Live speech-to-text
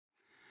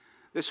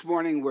This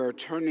morning we're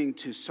turning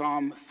to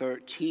Psalm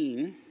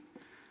 13.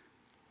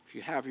 If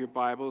you have your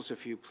Bibles,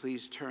 if you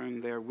please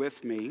turn there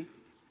with me.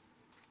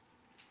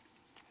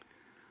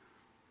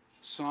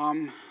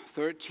 Psalm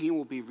 13,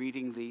 we'll be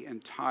reading the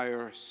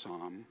entire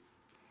psalm.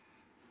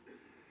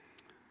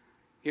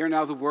 Hear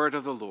now the word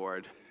of the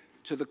Lord.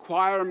 To the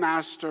choir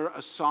master,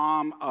 a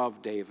psalm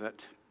of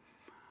David.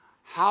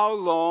 How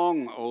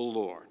long, O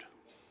Lord,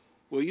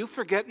 will you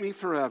forget me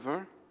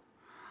forever?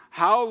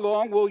 How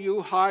long will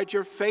you hide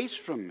your face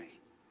from me?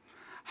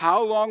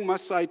 How long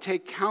must I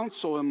take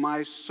counsel in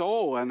my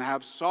soul and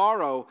have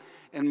sorrow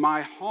in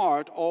my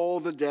heart all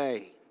the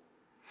day?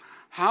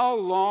 How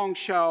long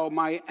shall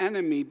my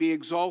enemy be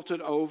exalted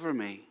over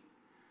me?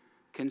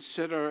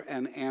 Consider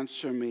and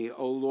answer me,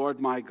 O Lord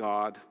my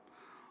God.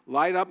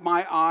 Light up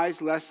my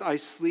eyes, lest I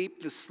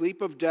sleep the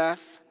sleep of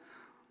death,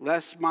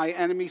 lest my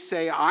enemy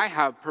say, I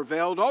have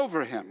prevailed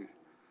over him,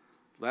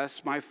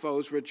 lest my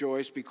foes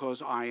rejoice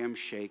because I am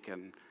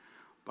shaken.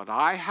 But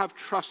I have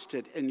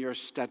trusted in your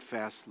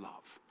steadfast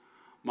love.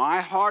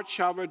 My heart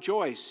shall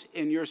rejoice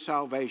in your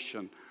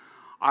salvation.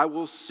 I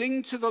will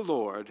sing to the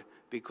Lord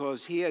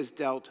because he has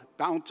dealt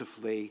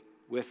bountifully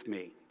with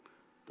me.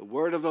 The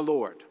word of the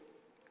Lord.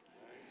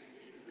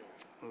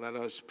 Let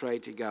us pray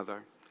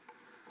together.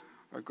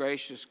 Our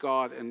gracious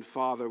God and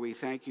Father, we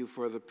thank you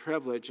for the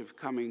privilege of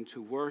coming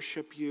to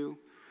worship you,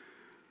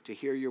 to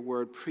hear your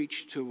word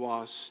preached to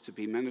us, to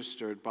be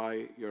ministered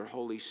by your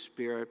Holy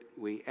Spirit.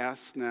 We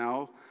ask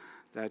now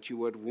that you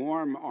would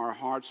warm our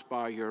hearts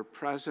by your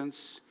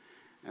presence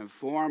and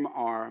form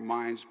our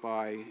minds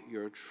by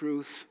your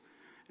truth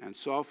and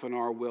soften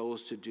our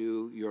wills to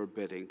do your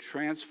bidding.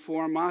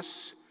 Transform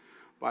us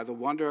by the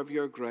wonder of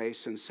your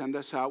grace and send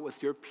us out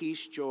with your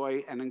peace,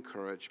 joy, and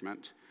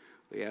encouragement.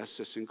 We ask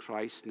this in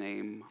Christ's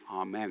name.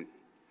 Amen.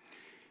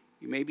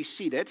 You may be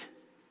seated.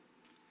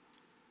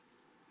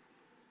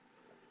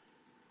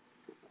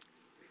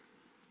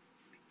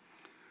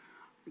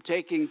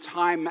 Taking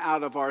time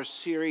out of our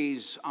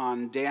series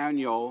on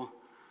Daniel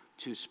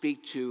to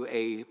speak to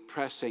a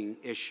pressing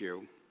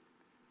issue.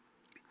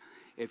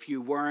 If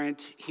you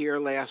weren't here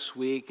last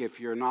week, if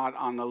you're not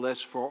on the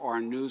list for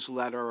our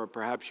newsletter, or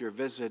perhaps you're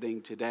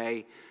visiting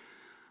today,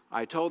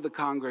 I told the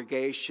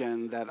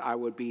congregation that I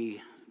would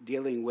be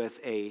dealing with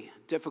a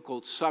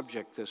difficult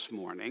subject this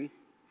morning.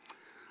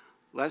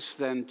 Less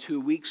than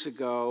 2 weeks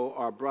ago,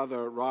 our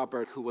brother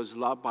Robert, who was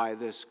loved by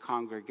this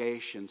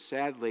congregation,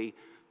 sadly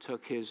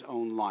took his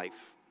own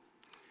life.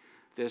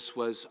 This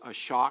was a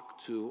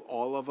shock to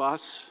all of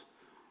us.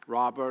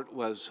 Robert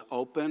was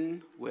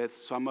open with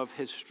some of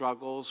his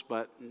struggles,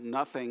 but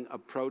nothing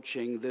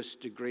approaching this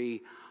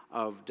degree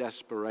of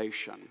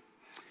desperation.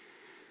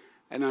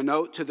 In a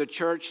note to the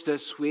church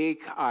this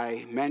week,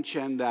 I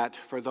mentioned that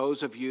for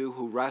those of you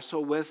who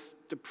wrestle with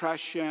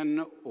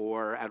depression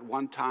or at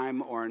one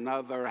time or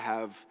another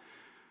have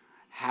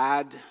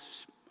had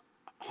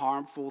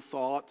harmful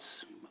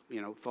thoughts,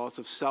 thoughts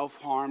of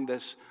self-harm,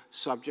 this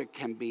subject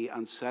can be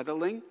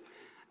unsettling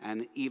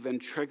and even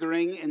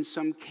triggering in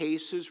some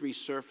cases,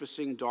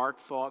 resurfacing dark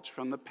thoughts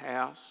from the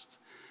past.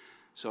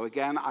 So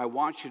again, I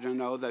want you to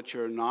know that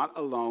you're not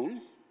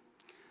alone,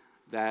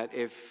 that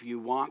if you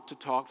want to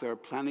talk, there are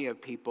plenty of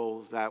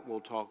people that will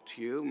talk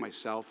to you,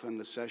 myself in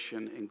the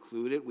session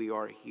included. We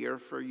are here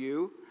for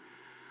you.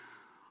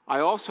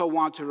 I also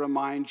want to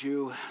remind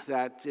you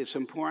that it's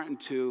important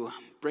to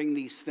bring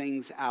these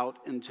things out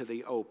into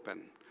the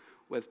open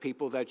with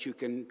people that you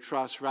can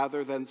trust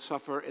rather than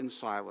suffer in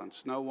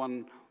silence. No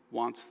one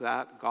wants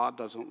that. God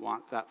doesn't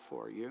want that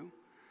for you.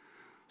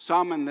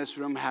 Some in this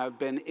room have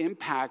been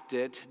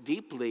impacted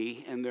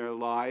deeply in their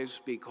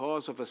lives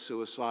because of a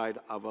suicide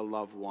of a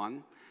loved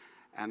one.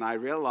 And I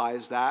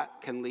realize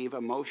that can leave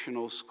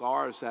emotional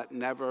scars that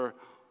never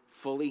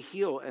fully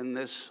heal in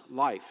this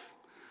life.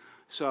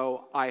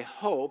 So I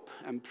hope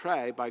and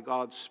pray by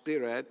God's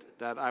Spirit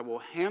that I will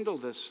handle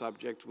this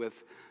subject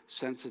with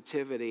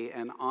sensitivity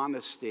and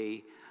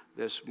honesty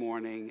this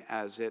morning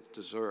as it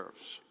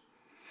deserves.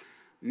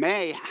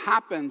 May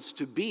happens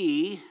to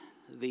be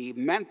the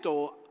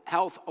Mental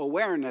Health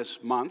Awareness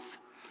Month.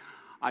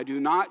 I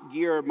do not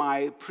gear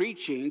my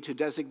preaching to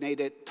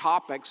designated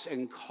topics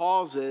and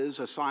causes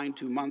assigned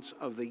to months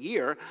of the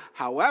year.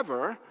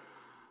 However,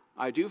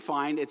 I do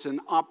find it's an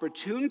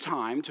opportune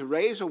time to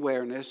raise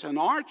awareness in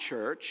our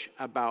church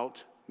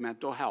about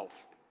mental health.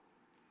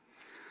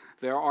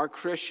 There are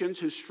Christians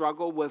who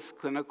struggle with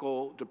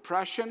clinical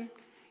depression,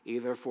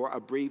 either for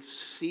a brief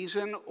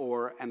season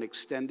or an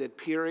extended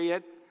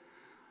period.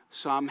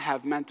 Some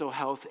have mental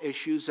health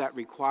issues that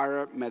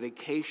require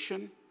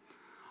medication.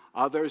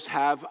 Others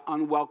have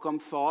unwelcome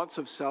thoughts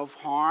of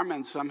self-harm,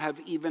 and some have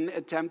even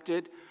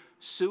attempted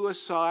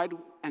suicide,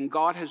 and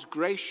God has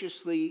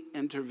graciously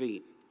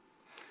intervened.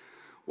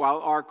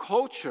 While our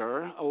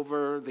culture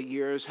over the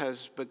years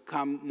has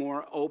become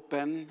more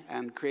open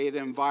and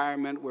created an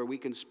environment where we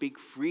can speak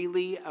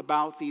freely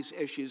about these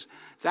issues,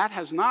 that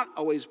has not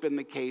always been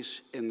the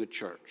case in the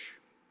church.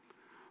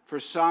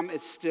 For some,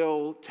 it's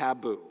still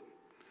taboo.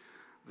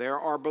 There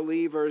are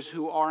believers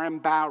who are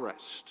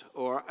embarrassed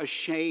or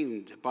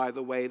ashamed by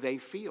the way they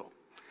feel.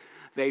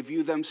 They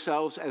view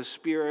themselves as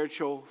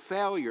spiritual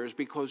failures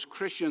because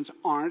Christians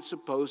aren't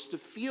supposed to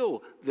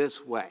feel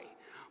this way.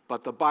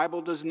 But the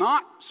Bible does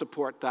not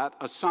support that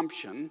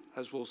assumption,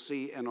 as we'll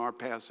see in our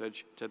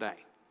passage today.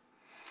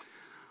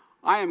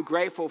 I am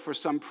grateful for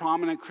some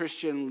prominent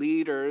Christian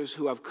leaders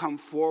who have come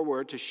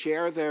forward to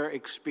share their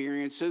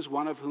experiences,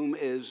 one of whom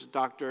is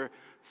Dr.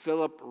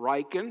 Philip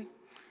Ryken.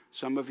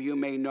 Some of you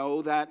may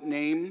know that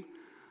name.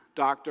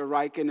 Dr.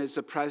 Ryken is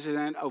the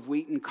president of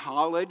Wheaton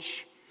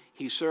College.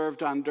 He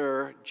served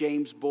under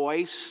James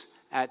Boyce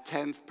at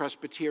 10th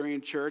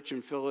Presbyterian Church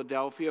in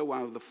Philadelphia,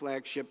 one of the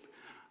flagship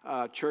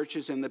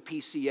churches in the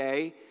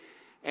PCA.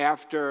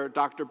 After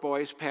Dr.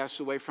 Boyce passed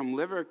away from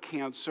liver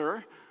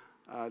cancer,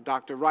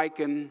 Dr.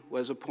 Ryken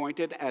was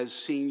appointed as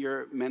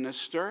senior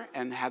minister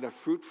and had a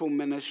fruitful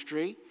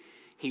ministry.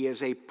 He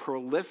is a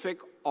prolific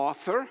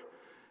author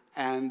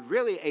and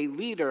really a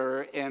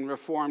leader in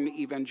Reformed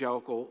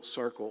evangelical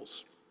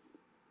circles.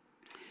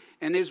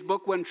 In his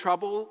book, When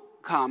Trouble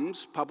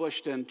Comes,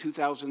 published in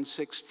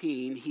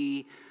 2016,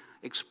 he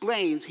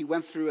explains he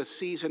went through a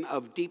season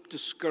of deep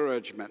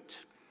discouragement.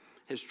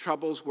 His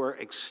troubles were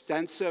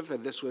extensive,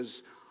 and this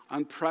was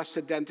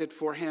unprecedented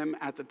for him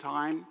at the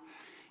time.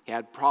 He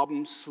had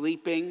problems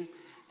sleeping,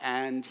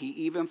 and he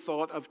even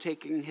thought of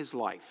taking his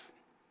life.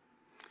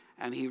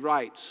 And he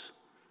writes,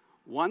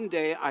 "One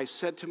day I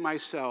said to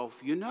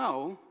myself,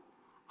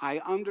 I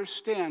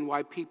understand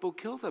why people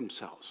kill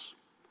themselves.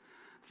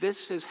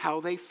 This is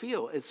how they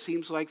feel. It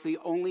seems like the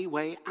only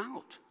way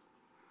out."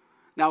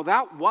 Now,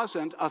 that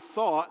wasn't a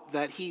thought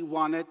that he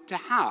wanted to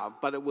have,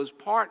 but it was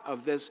part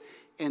of this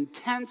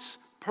intense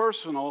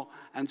personal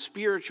and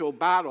spiritual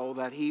battle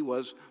that he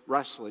was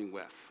wrestling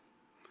with.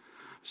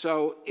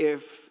 So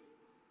if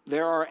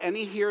there are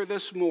any here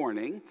this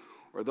morning,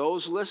 or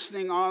those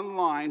listening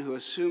online who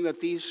assume that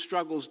these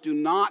struggles do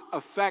not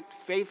affect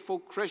faithful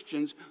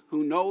Christians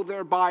who know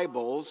their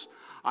Bibles,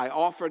 I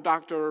offer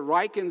Dr.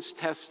 Ryken's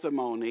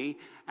testimony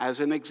as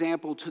an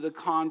example to the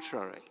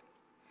contrary.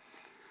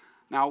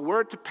 Now, a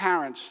word to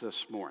parents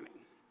this morning.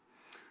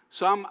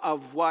 Some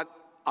of what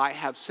I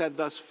have said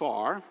thus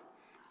far,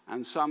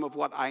 and some of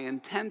what I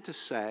intend to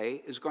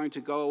say, is going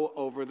to go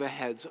over the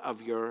heads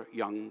of your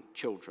young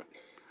children.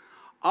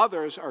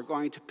 Others are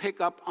going to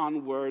pick up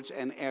on words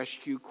and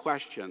ask you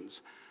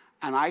questions.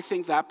 And I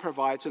think that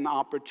provides an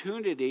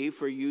opportunity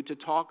for you to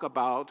talk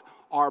about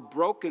our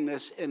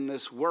brokenness in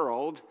this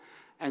world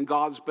and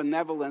God's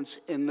benevolence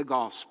in the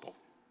gospel.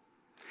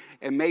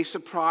 It may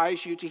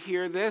surprise you to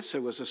hear this.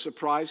 It was a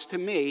surprise to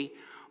me.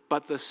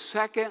 But the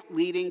second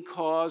leading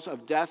cause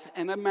of death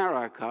in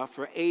America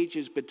for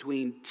ages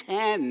between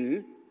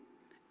 10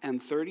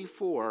 and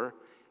 34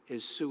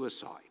 is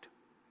suicide.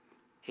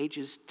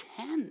 Ages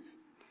 10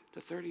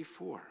 to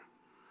 34.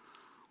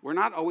 We're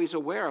not always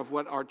aware of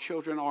what our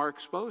children are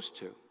exposed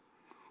to,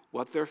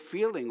 what they're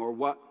feeling, or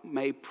what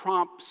may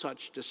prompt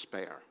such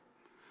despair.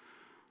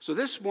 So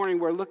this morning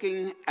we're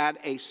looking at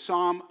a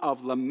psalm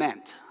of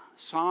lament.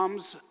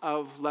 Psalms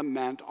of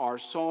lament are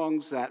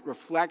songs that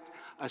reflect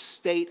a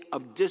state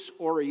of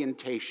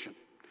disorientation.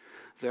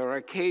 There are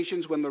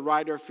occasions when the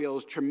writer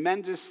feels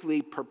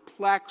tremendously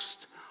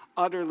perplexed,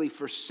 utterly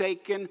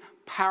forsaken,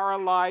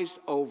 paralyzed,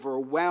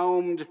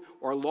 overwhelmed,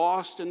 or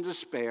lost in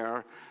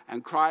despair,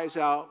 and cries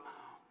out,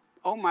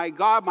 "Oh my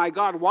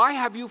God, why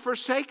have you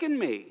forsaken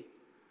me?"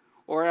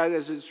 Or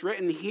as it's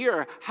written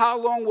here, "How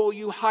long will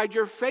you hide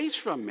your face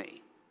from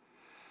me?"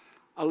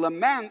 A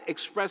lament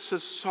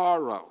expresses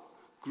sorrow,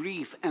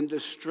 grief, and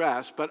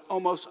distress, but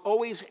almost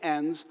always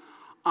ends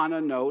on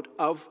a note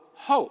of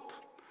hope.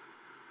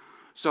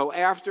 So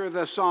after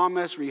the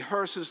psalmist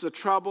rehearses the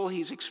trouble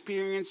he's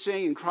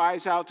experiencing and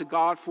cries out to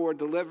God for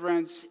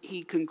deliverance,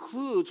 he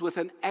concludes with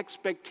an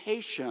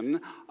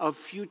expectation of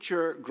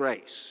future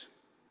grace,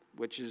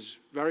 which is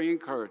very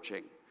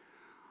encouraging.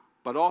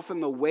 But often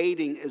the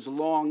waiting is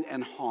long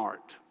and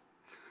hard.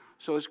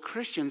 So as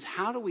Christians,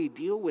 how do we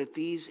deal with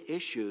these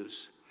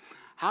issues?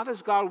 How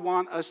does God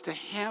want us to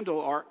handle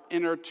our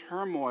inner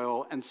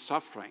turmoil and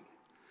suffering?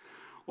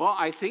 Well,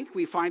 I think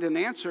we find an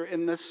answer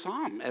in this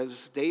psalm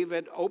as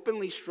David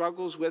openly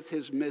struggles with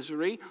his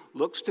misery,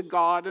 looks to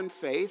God in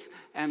faith,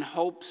 and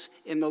hopes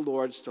in the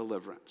Lord's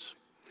deliverance.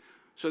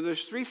 So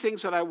there's three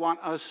things that I want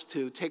us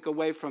to take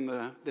away from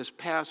this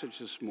passage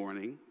this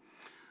morning.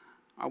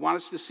 I want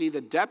us to see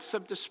the depths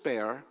of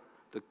despair,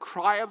 the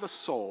cry of the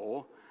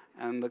soul,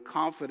 and the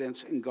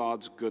confidence in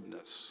God's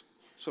goodness.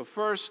 So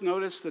first,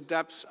 notice the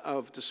depths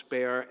of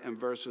despair in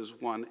verses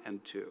 1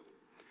 and 2.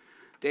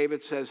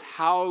 David says,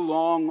 "How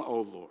long,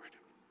 O Lord,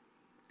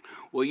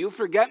 will you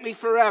forget me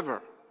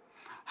forever?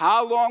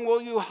 How long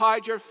will you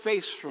hide your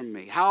face from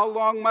me? How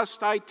long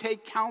must I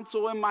take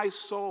counsel in my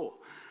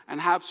soul and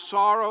have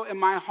sorrow in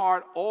my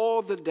heart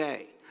all the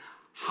day?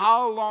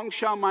 How long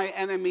shall my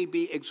enemy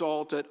be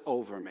exalted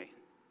over me?"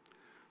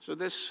 So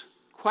this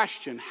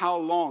question, how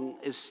long,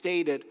 is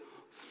stated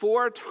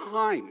 4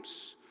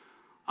 times,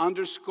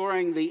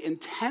 underscoring the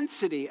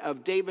intensity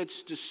of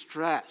David's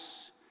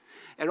distress.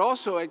 It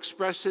also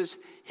expresses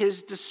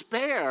his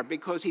despair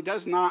because he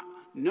does not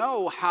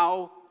know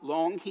how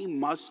long he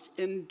must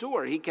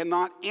endure. He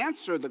cannot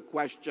answer the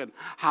question,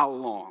 how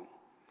long?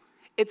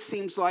 It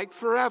seems like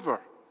forever.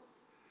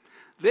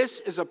 This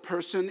is a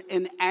person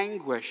in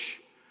anguish,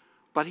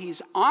 but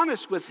he's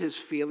honest with his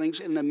feelings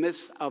in the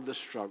midst of the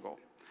struggle.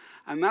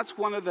 And that's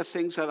one of the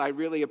things that I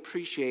really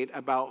appreciate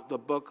about the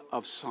book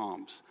of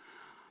Psalms.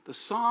 The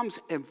Psalms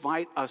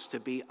invite us to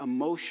be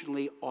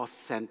emotionally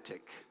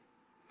authentic.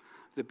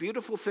 The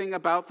beautiful thing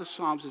about the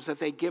Psalms is that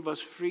they give us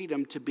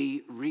freedom to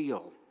be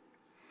real.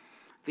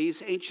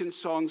 These ancient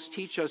songs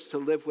teach us to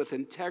live with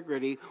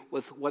integrity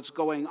with what's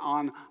going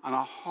on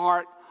a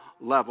heart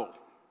level.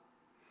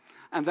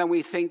 And then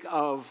we think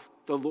of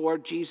the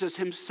Lord Jesus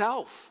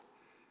himself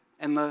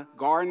in the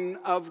Garden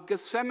of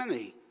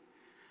Gethsemane.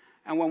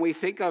 And when we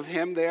think of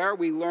him there,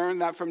 we learn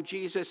that from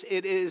Jesus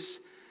it is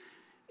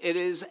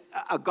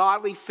a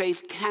godly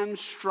faith can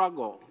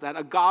struggle, that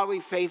a godly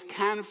faith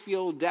can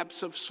feel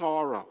depths of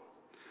sorrow.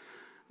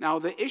 Now,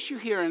 the issue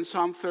here in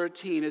Psalm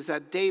 13 is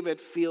that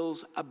David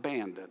feels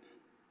abandoned.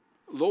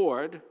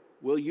 Lord,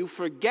 will you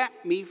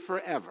forget me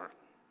forever?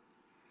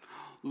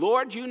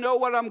 Lord, you know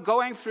what I'm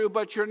going through,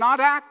 but you're not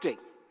acting.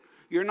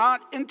 You're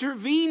not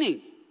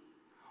intervening.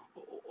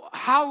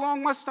 How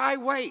long must I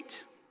wait?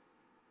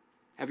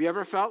 Have you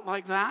ever felt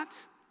like that?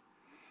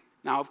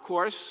 Now, of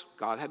course,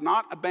 God had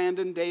not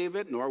abandoned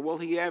David, nor will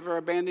he ever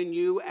abandon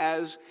you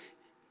as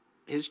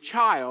his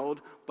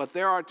child, but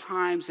there are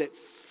times it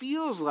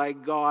feels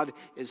like God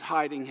is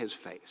hiding his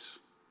face.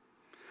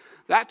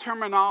 That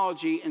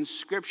terminology in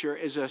Scripture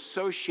is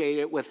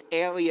associated with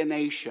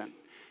alienation.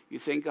 You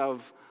think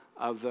of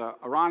the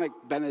Aaronic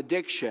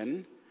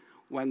benediction.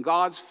 When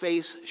God's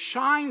face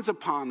shines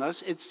upon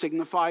us, it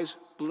signifies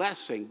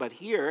blessing. But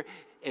here,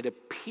 it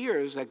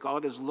appears that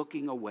God is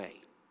looking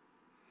away.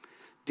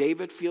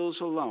 David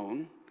feels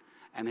alone,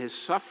 and his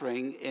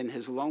suffering in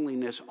his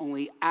loneliness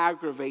only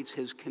aggravates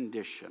his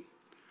condition.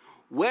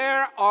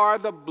 Where are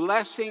the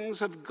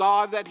blessings of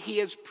God that he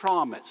has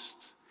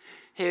promised?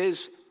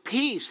 His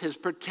peace, his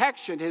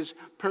protection, his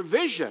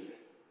provision.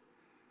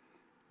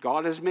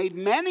 God has made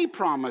many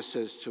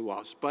promises to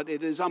us, but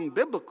it is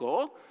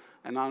unbiblical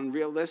and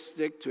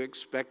unrealistic to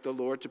expect the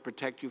Lord to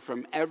protect you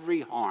from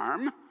every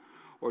harm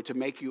or to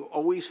make you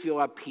always feel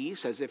at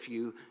peace as if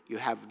you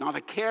have not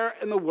a care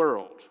in the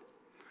world.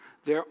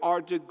 There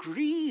are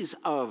degrees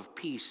of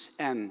peace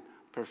and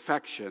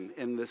perfection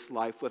in this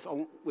life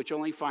which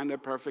only find their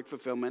perfect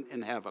fulfillment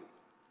in heaven.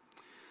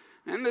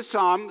 In the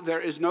psalm, there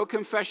is no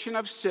confession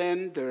of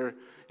sin. There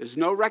is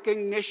no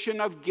recognition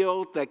of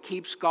guilt that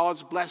keeps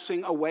God's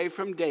blessing away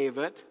from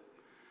David.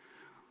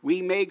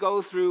 We may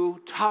go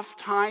through tough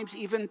times,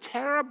 even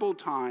terrible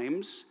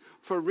times,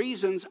 for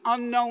reasons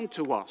unknown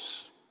to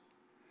us.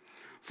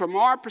 From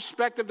our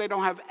perspective, they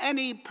don't have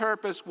any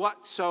purpose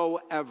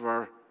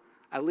whatsoever,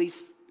 at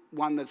least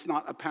one that's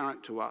not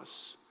apparent to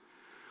us.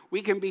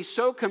 We can be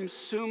so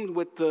consumed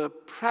with the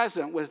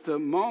present, with the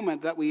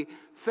moment, that we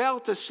fail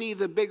to see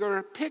the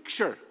bigger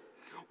picture.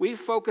 We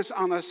focus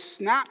on a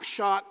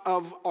snapshot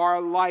of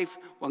our life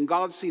when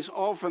God sees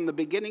all from the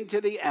beginning to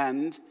the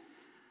end,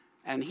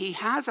 and he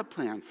has a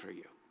plan for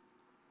you.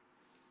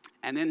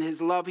 And in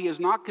his love, he is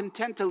not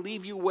content to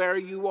leave you where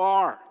you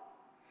are.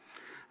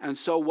 And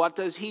so what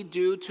does he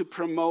do to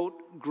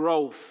promote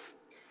growth?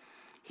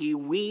 He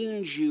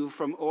weans you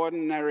from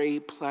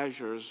ordinary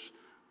pleasures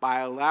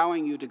by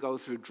allowing you to go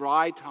through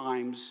dry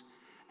times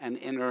and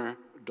inner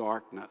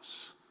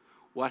darkness,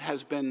 what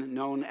has been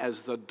known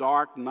as the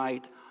dark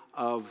night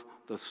of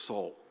the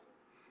soul,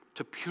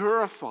 to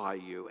purify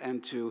you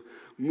and to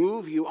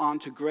move you on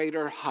to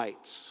greater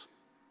heights.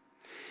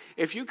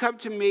 If you come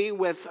to me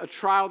with a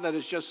trial that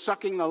is just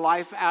sucking the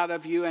life out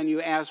of you and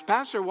you ask,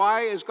 Pastor,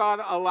 why is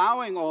God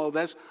allowing all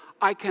this?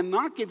 I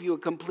cannot give you a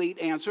complete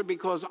answer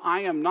because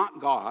I am not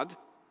God.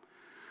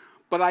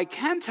 But I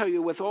can tell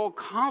you with all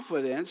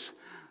confidence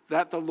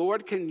that the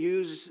Lord can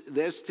use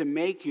this to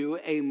make you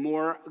a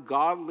more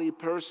godly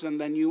person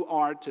than you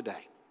are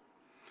today.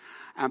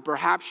 And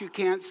perhaps you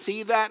can't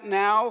see that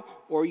now,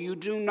 or you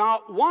do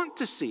not want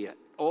to see it.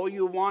 All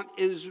you want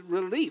is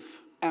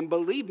relief. And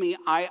believe me,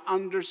 I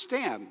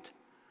understand.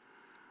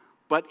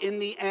 But in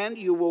the end,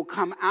 you will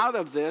come out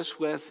of this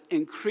with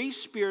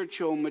increased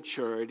spiritual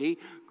maturity,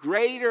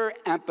 greater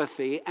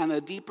empathy, and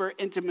a deeper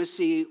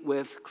intimacy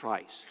with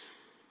Christ.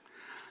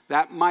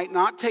 That might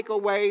not take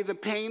away the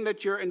pain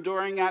that you're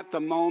enduring at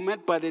the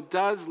moment, but it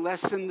does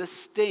lessen the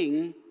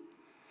sting.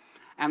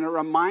 And it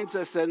reminds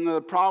us that in the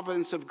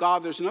providence of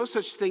God, there's no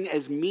such thing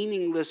as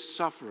meaningless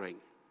suffering.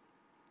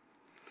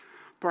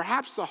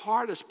 Perhaps the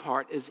hardest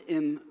part is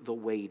in the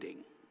waiting.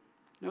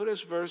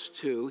 Notice verse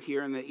 2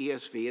 here in the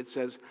ESV. It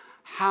says,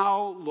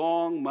 how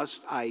long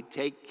must I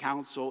take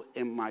counsel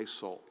in my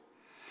soul?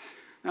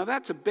 Now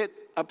that's a bit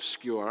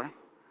obscure.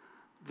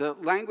 The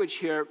language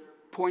here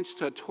points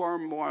to a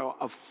turmoil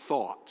of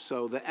thought.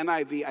 So the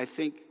NIV, I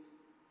think,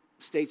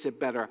 states it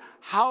better.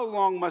 How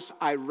long must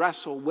I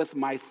wrestle with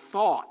my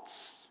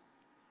thoughts?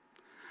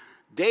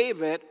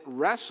 David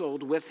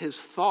wrestled with his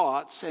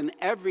thoughts and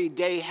every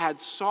day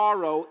had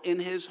sorrow in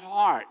his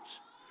heart.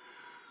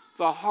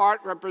 The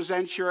heart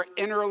represents your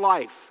inner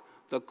life,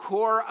 the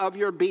core of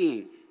your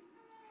being.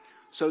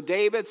 So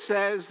David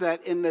says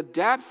that in the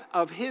depth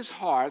of his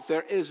heart,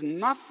 there is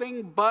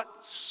nothing but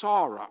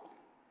sorrow.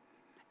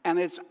 And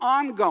it's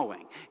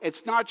ongoing.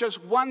 It's not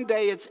just one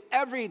day, it's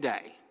every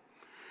day.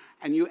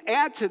 And you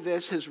add to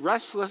this his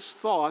restless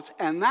thoughts,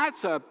 and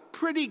that's a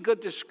pretty good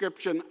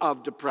description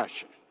of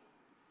depression.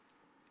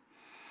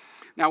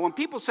 Now, when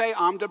people say,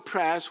 I'm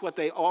depressed, what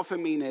they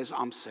often mean is,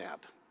 I'm sad.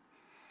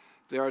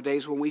 There are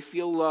days when we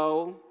feel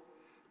low,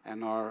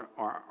 and our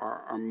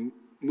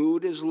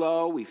mood is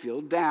low, we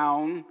feel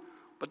down,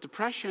 but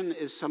depression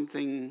is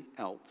something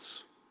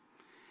else.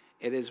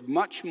 It is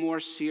much more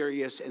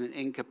serious and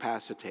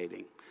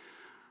incapacitating.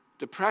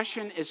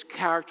 Depression is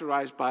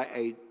characterized by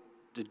a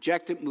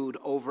dejected mood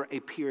over a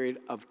period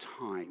of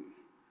time.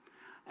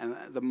 And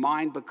the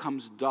mind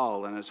becomes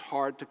dull and it's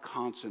hard to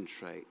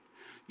concentrate.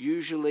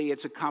 Usually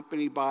it's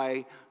accompanied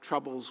by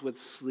troubles with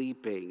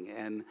sleeping,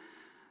 and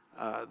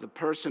the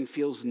person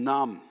feels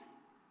numb.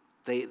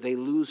 They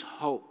lose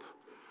hope.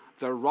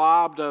 They're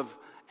robbed of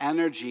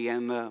energy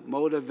and the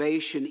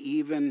motivation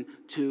even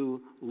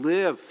to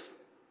live.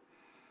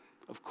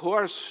 Of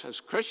course, as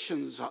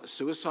Christians,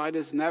 suicide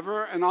is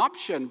never an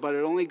option, but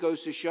it only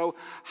goes to show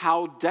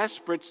how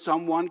desperate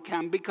someone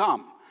can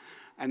become.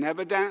 And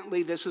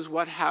evidently, this is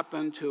what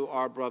happened to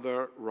our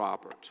brother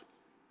Robert.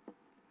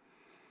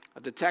 A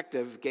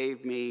detective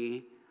gave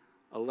me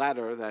a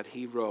letter that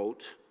he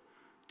wrote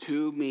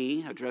to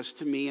me, addressed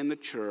to me in the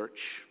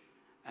church,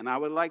 and I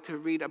would like to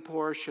read a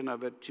portion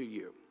of it to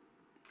you.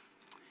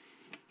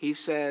 He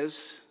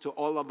says to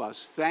all of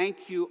us,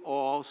 thank you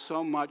all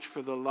so much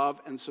for the love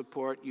and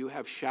support you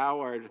have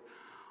showered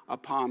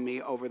upon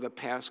me over the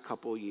past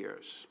couple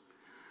years.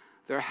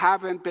 There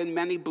haven't been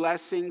many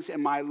blessings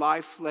in my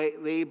life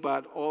lately,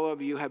 but all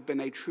of you have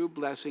been a true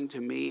blessing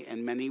to me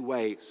in many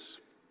ways.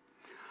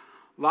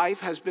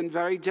 Life has been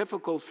very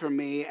difficult for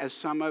me. As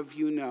some of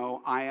you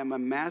know, I am a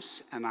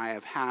mess and I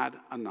have had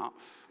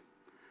enough.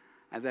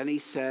 And then he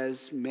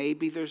says,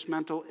 maybe there's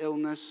mental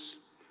illness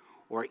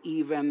or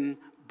even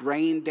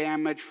brain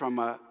damage from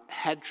a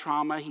head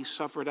trauma he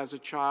suffered as a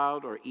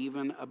child, or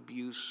even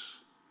abuse.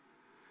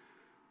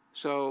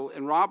 So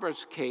in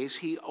Robert's case,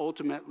 he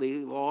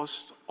ultimately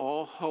lost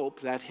all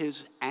hope that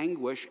his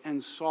anguish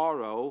and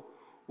sorrow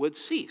would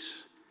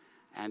cease.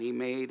 And he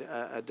made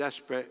a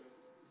desperate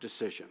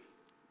decision.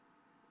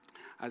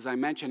 As I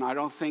mentioned, I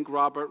don't think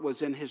Robert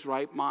was in his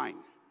right mind.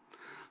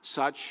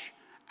 Such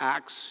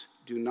acts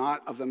do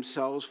not of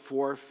themselves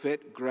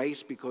forfeit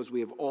grace, because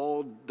we have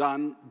all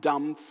done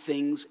dumb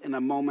things in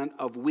a moment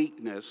of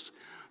weakness.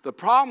 The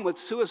problem with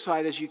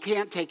suicide is you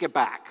can't take it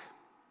back.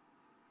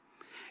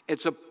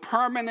 It's a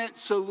permanent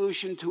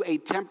solution to a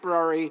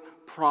temporary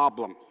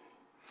problem.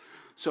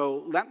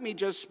 So let me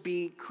just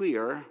be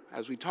clear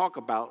as we talk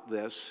about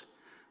this,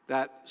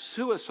 that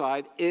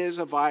suicide is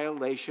a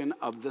violation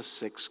of the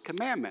sixth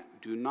commandment.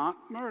 Do not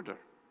murder.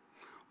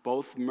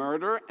 Both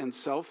murder and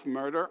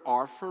self-murder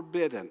are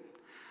forbidden.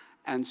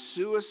 And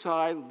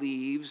suicide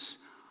leaves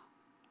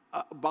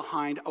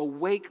behind a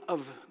wake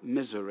of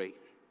misery.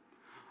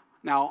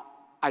 Now,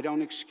 I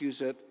don't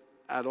excuse it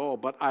at all,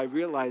 but I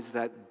realize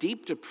that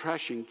deep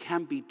depression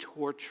can be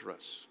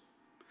torturous.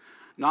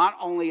 Not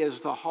only is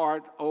the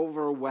heart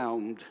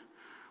overwhelmed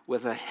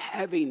with a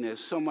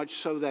heaviness, so much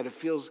so that it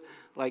feels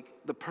like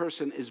the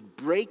person is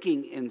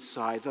breaking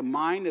inside. The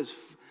mind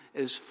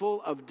is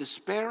full of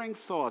despairing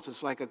thoughts.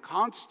 It's like a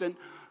constant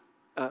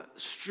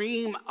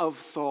stream of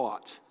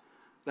thought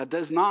that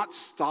does not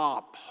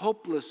stop,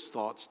 hopeless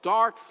thoughts,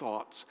 dark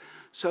thoughts,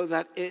 so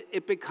that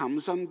it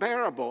becomes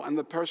unbearable, and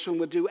the person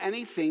would do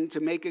anything to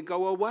make it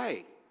go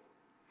away.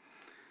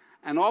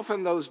 And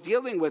often those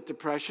dealing with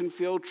depression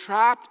feel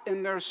trapped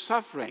in their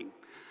suffering,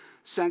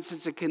 since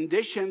it's a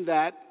condition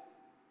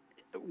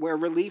where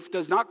relief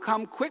does not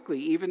come quickly.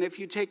 Even if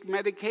you take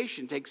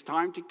medication, it takes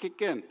time to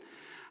kick in.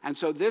 And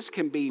so this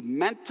can be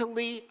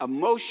mentally,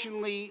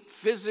 emotionally,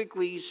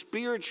 physically,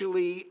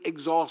 spiritually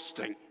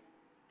exhausting.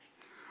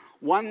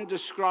 One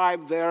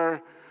described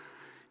their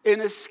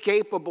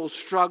inescapable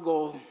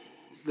struggle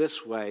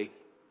this way: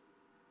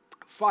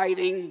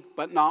 fighting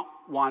but not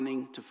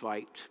wanting to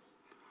fight,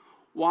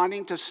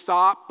 wanting to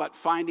stop but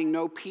finding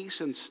no peace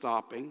in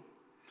stopping,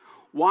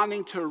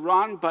 wanting to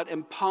run but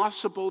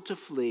impossible to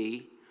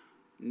flee,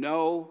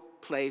 no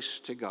place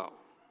to go.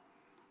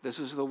 This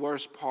is the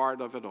worst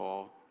part of it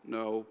all,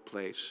 no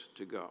place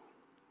to go.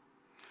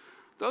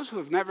 Those who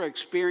have never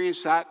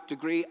experienced that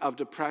degree of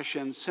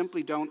depression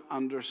simply don't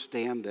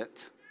understand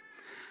it.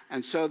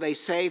 And so they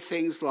say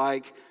things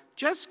like,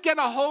 just get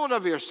a hold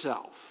of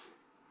yourself.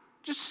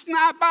 Just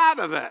snap out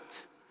of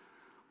it.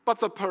 But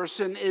the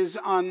person is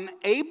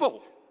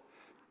unable.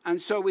 And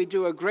so we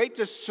do a great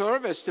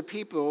disservice to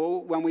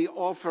people when we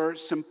offer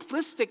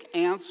simplistic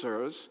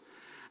answers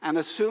and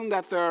assume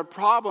that their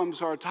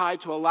problems are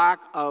tied to a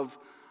lack of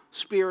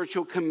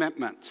spiritual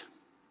commitment.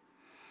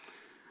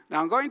 Now,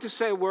 I'm going to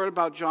say a word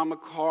about John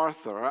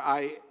MacArthur.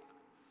 I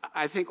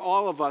I think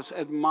all of us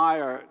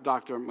admire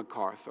Dr.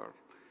 MacArthur.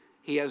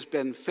 He has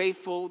been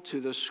faithful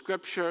to the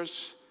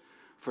scriptures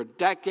for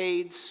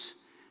decades.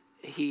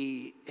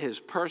 His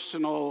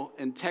personal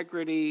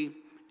integrity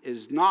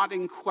is not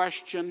in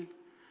question.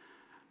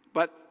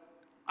 But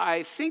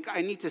I think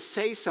I need to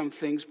say some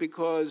things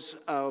because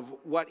of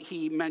what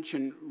he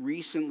mentioned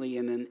recently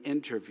in an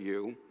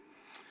interview.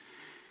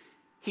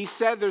 He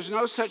said there's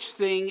no such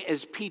thing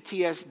as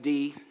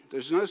PTSD.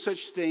 There's no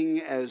such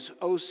thing as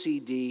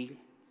OCD.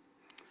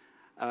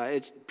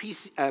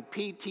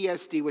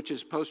 PTSD, which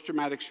is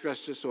post-traumatic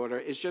stress disorder,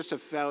 is just a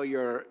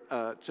failure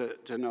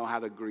to know how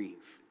to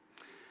grieve.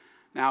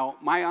 Now,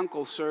 my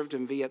uncle served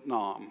in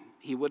Vietnam.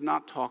 He would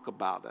not talk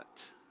about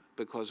it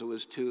because it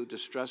was too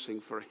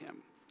distressing for him.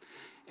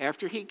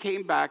 After he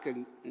came back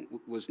and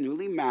was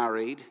newly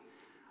married,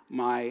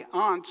 my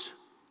aunt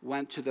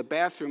went to the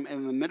bathroom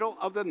in the middle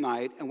of the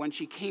night, and when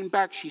she came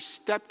back, she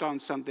stepped on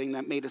something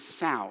that made a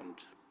sound.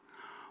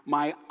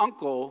 My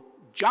uncle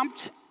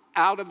jumped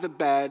out of the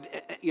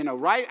bed,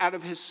 right out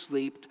of his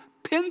sleep,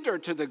 pinned her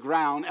to the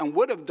ground, and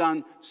would have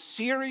done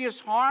serious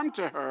harm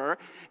to her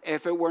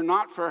if it were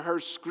not for her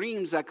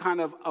screams that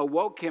kind of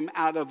awoke him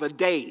out of a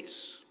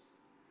daze.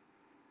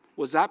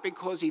 Was that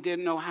because he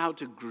didn't know how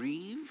to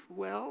grieve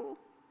well?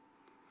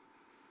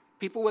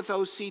 People with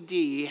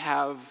OCD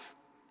have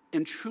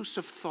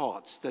intrusive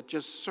thoughts that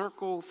just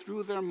circle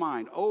through their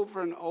mind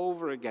over and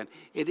over again.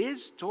 It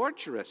is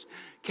torturous.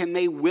 Can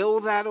they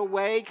will that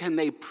away? Can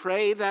they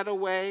pray that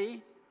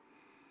away?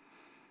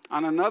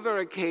 On another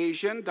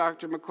occasion,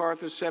 Dr.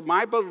 MacArthur said,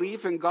 "My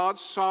belief in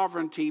God's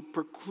sovereignty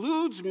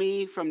precludes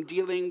me from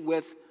dealing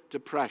with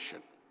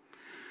depression."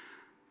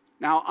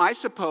 Now, I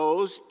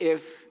suppose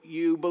if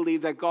you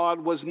believe that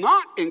God was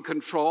not in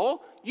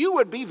control, you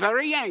would be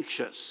very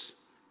anxious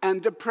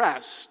and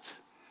depressed.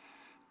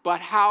 But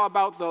how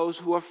about those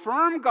who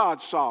affirm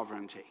God's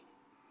sovereignty?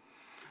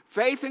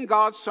 Faith in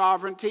God's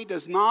sovereignty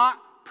does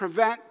not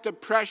prevent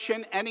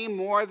depression any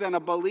more than a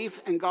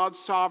belief in God's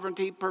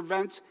sovereignty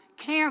prevents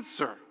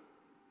cancer.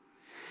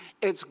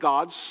 It's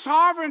God's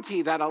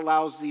sovereignty that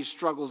allows these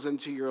struggles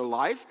into your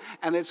life,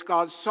 and it's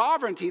God's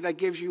sovereignty that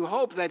gives you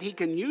hope that he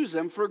can use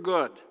them for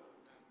good.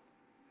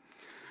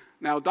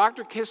 Now,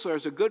 Dr. Kistler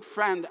is a good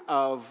friend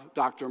of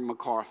Dr.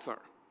 MacArthur.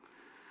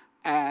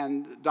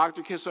 And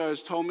Dr. Kistler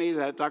has told me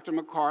that Dr.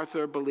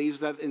 MacArthur believes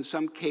that in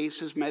some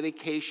cases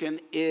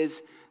medication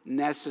is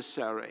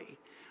necessary.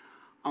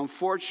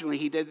 Unfortunately,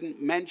 he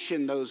didn't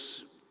mention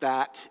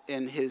that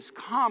in his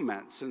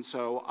comments, and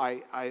so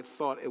I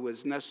thought it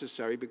was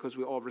necessary, because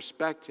we all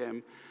respect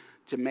him,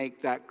 to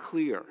make that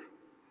clear.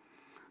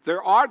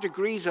 There are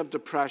degrees of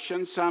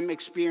depression. Some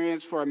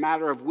experience for a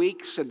matter of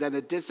weeks and then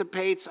it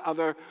dissipates.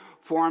 Other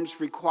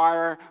forms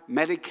require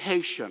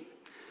medication.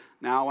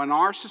 Now, in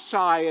our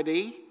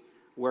society,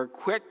 we're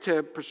quick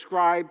to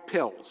prescribe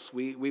pills.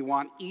 We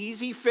want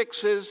easy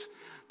fixes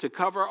to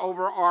cover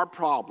over our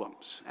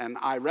problems. And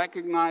I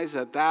recognize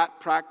that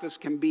practice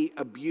can be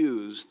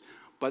abused,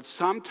 but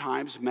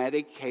sometimes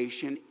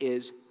medication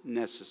is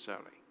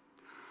necessary.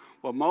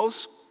 What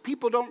most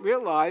people don't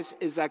realize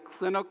is that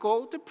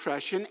clinical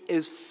depression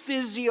is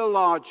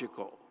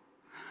physiological.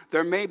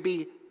 There may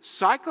be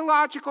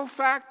psychological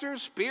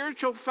factors,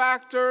 spiritual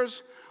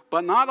factors,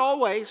 but not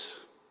always.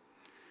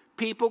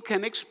 People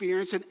can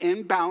experience an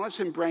imbalance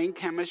in brain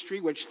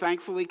chemistry, which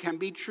thankfully can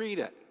be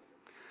treated.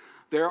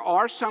 There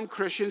are some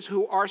Christians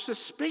who are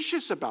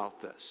suspicious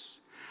about this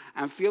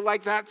and feel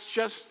like that's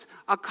just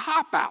a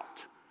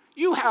cop-out.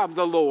 You have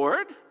the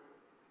Lord.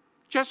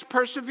 Just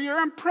persevere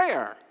in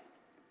prayer.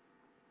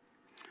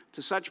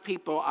 To such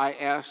people, I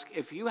ask,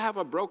 if you have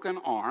a broken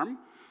arm,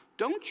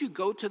 don't you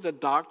go to the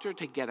doctor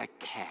to get a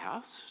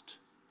cast?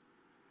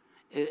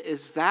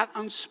 Is that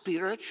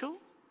unspiritual?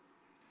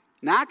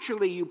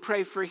 Naturally, you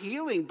pray for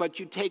healing, but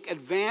you take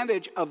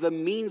advantage of the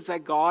means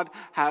that God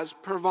has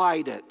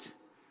provided.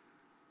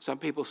 Some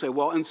people say,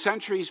 well, in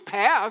centuries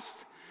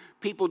past,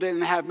 people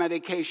didn't have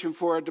medication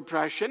for a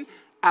depression.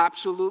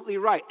 Absolutely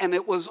right. And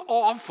it was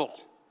awful.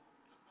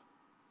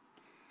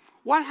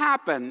 What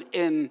happened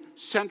in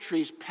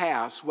centuries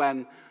past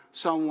when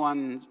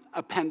someone's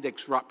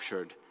appendix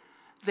ruptured?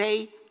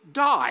 They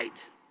died.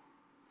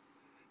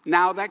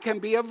 Now that can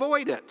be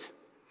avoided.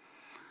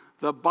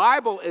 The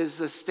Bible is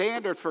the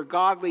standard for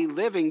godly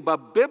living,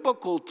 but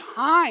biblical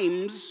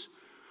times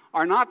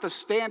are not the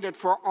standard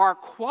for our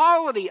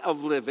quality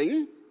of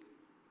living.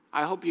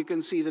 I hope you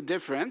can see the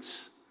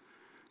difference.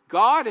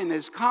 God, in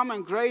his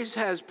common grace,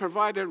 has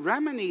provided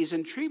remedies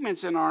and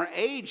treatments in our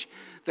age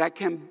that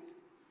can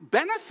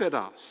benefit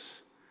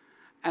us.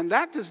 And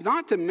that does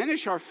not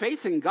diminish our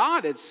faith in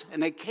God. It's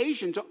an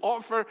occasion to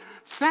offer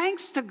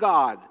thanks to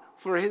God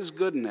for his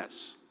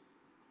goodness.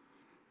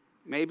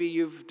 Maybe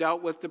you've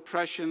dealt with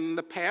depression in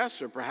the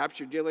past, or perhaps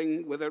you're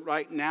dealing with it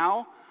right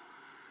now.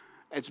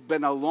 It's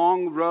been a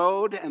long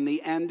road, and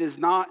the end is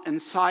not in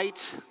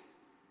sight.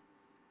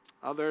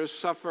 Others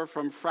suffer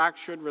from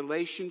fractured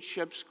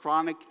relationships,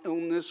 chronic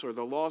illness, or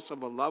the loss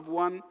of a loved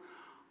one.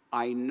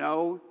 I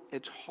know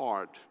it's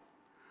hard,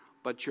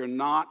 but you're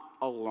not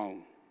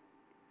alone.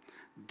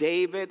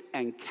 David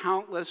and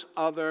countless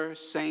other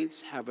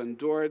saints have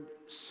endured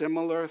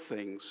similar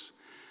things.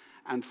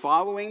 And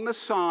following the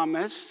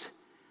psalmist,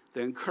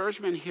 the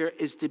encouragement here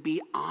is to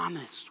be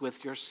honest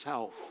with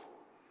yourself,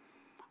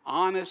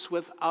 honest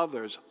with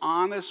others,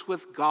 honest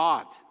with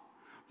God,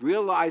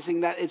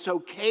 realizing that it's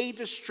okay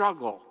to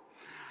struggle.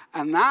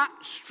 And that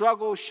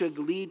struggle should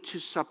lead to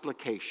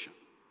supplication.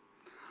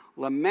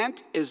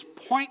 Lament is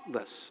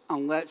pointless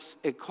unless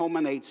it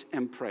culminates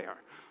in prayer.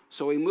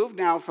 So we move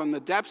now from the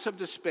depths of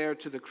despair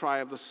to the cry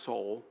of the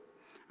soul,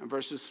 in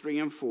verses 3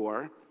 and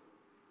 4.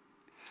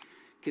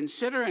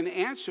 Consider and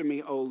answer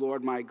me, O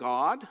Lord my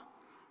God.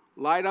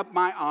 Light up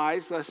my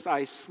eyes, lest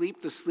I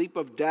sleep the sleep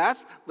of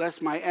death,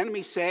 lest my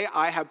enemies say,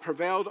 I have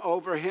prevailed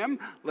over him,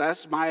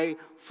 lest my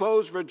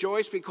foes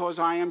rejoice because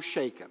I am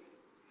shaken.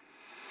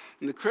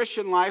 In the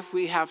Christian life,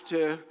 we have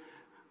to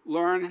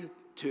learn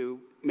to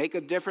make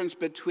a difference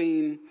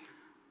between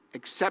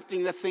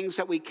accepting the things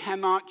that we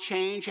cannot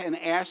change and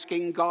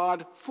asking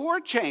God for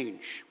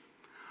change.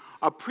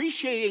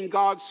 Appreciating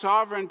God's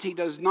sovereignty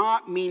does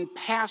not mean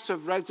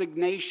passive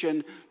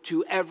resignation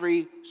to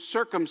every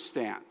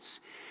circumstance.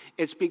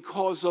 It's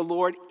because the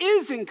Lord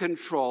is in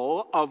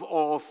control of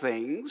all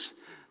things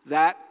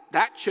that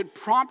should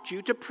prompt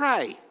you to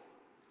pray.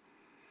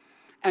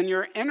 And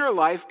your inner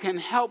life can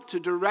help to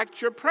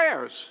direct your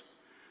prayers.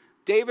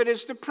 David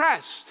is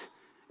depressed.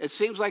 It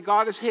seems like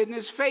God has hidden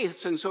his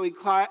face, and so he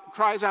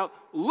cries out,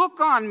 look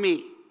on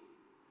me,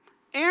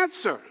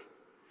 answer.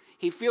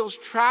 He feels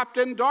trapped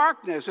in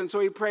darkness, and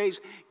so he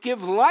prays,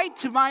 give light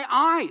to my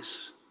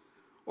eyes,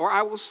 or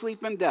I will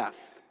sleep in death.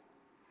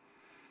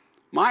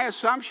 My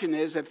assumption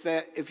is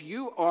if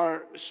you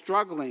are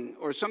struggling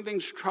or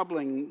something's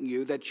troubling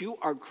you, that you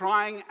are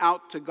crying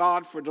out to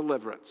God for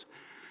deliverance.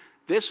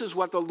 This is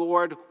what the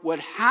Lord would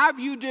have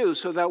you do,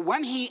 so that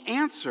when he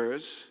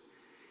answers,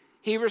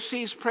 he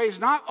receives praise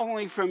not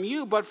only from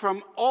you, but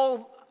from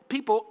all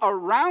people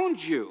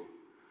around you,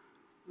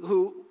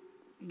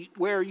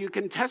 where you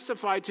can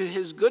testify to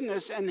his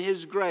goodness and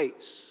his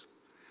grace.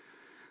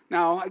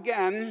 Now,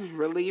 again,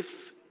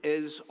 relief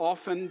is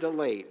often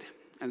delayed.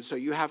 And so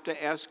you have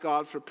to ask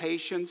God for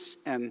patience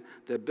and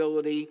the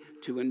ability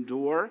to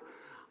endure.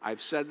 I've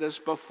said this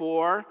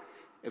before.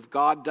 If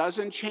God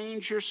doesn't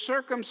change your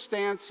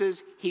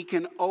circumstances, he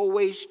can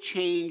always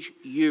change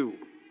you.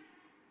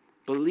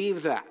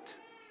 Believe that.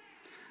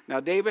 Now,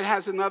 David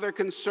has another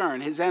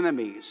concern, his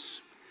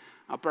enemies.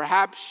 Now,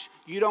 perhaps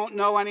you don't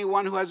know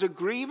anyone who has a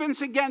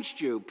grievance against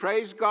you.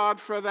 Praise God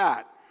for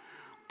that.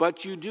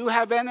 But you do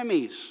have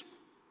enemies.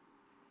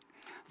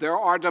 There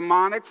are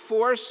demonic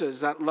forces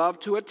that love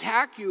to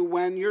attack you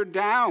when you're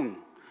down,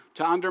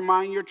 to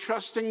undermine your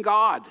trust in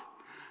God.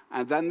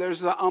 And then there's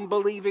the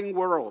unbelieving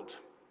world.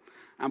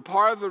 And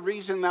part of the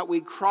reason that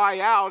we cry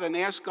out and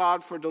ask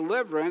God for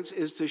deliverance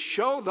is to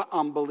show the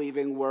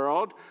unbelieving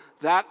world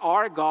that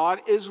our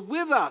God is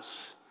with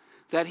us,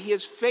 that he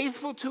is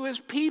faithful to his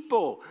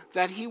people,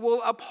 that he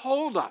will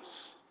uphold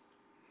us.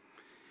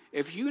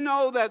 If you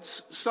know that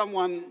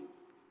someone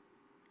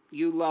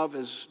you love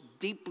is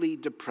deeply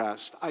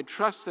depressed, I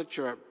trust that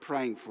you're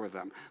praying for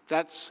them.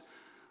 That's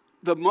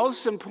the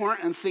most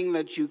important thing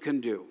that you can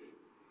do.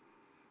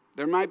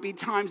 There might be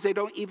times they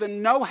don't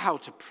even know how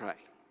to pray.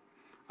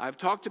 I've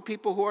talked to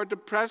people who are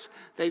depressed.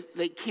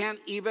 They can't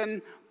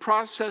even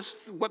process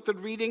what they're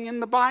reading in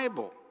the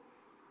Bible.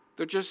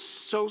 They're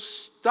just so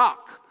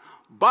stuck.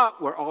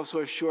 But we're also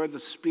assured the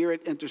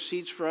Spirit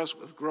intercedes for us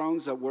with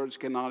groans that words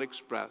cannot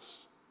express.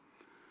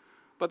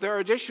 But there are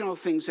additional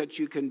things that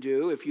you can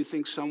do if you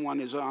think someone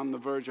is on the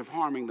verge of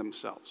harming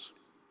themselves.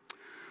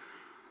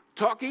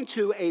 Talking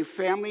to a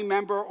family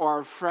member or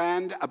a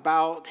friend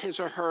about his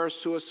or her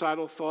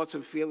suicidal thoughts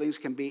and feelings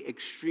can be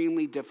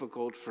extremely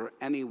difficult for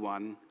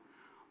anyone.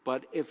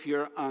 But if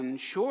you're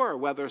unsure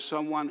whether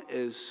someone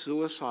is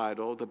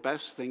suicidal, the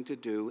best thing to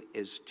do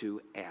is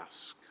to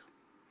ask.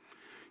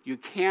 You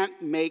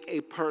can't make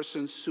a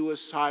person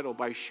suicidal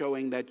by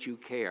showing that you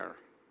care.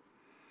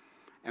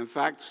 In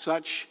fact,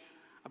 such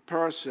a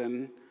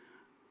person,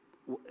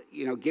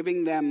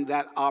 giving them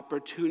that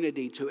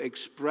opportunity to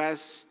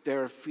express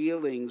their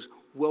feelings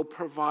will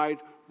provide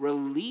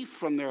relief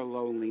from their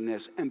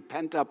loneliness and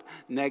pent-up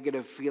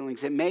negative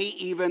feelings. It may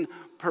even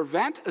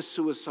prevent a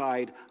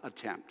suicide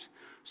attempt.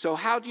 So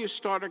how do you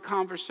start a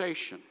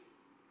conversation?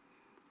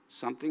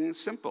 Something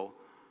simple.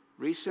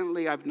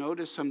 Recently, I've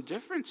noticed some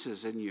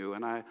differences in you,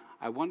 and I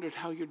wondered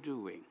how you're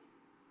doing.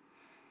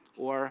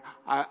 Or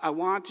I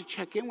wanted to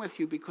check in with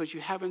you because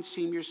you haven't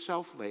seen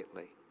yourself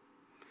lately.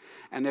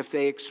 And if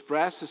they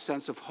express a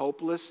sense of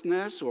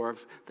hopelessness or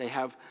if they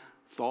have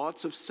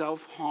thoughts of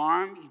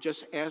self-harm, you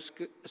just ask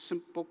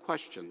simple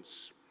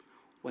questions.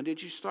 When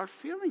did you start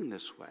feeling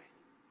this way?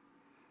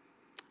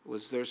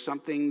 Was there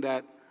something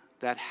that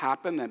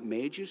happened that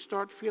made you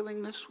start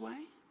feeling this way?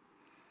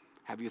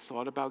 Have you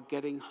thought about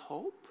getting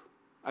help?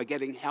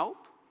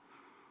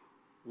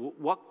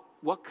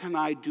 What can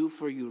I do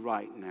for you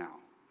right now?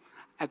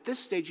 At this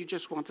stage, you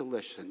just want to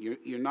listen.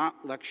 You're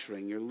not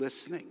lecturing, you're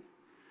listening.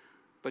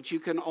 But you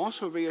can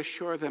also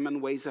reassure them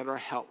in ways that are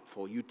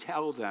helpful. You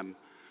tell them,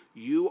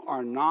 You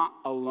are not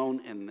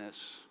alone in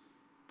this.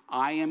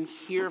 I am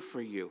here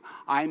for you.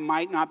 I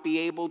might not be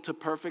able to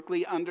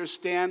perfectly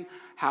understand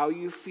how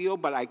you feel,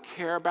 but I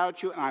care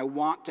about you and I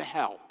want to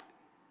help.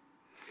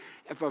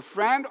 If a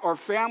friend or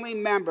family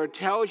member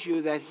tells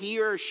you that he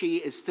or she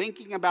is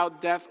thinking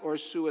about death or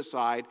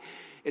suicide,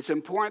 it's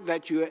important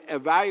that you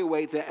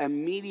evaluate the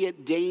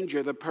immediate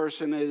danger the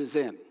person is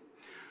in.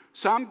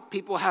 Some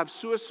people have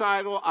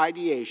suicidal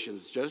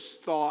ideations,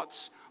 just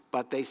thoughts,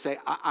 but they say,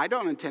 I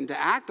don't intend to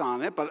act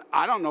on it, but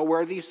I don't know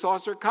where these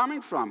thoughts are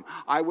coming from.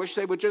 I wish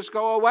they would just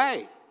go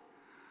away.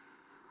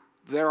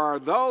 There are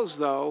those,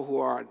 though, who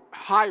are at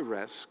high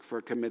risk for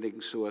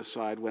committing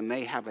suicide when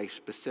they have a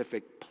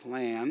specific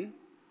plan,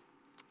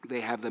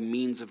 they have the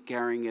means of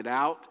carrying it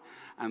out,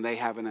 and they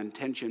have an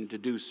intention to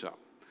do so.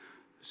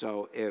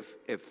 So if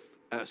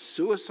a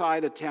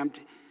suicide attempt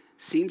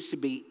seems to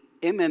be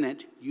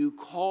imminent, you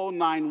call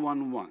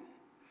 911.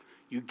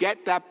 You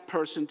get that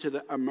person to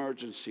the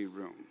emergency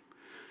room.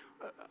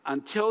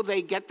 Until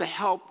they get the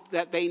help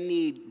that they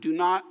need, do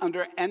not,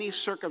 under any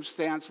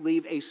circumstance,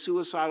 leave a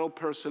suicidal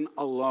person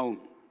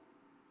alone.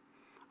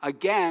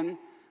 Again,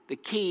 the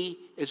key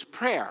is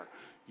prayer.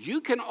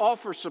 You can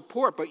offer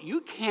support, but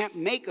you can't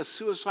make a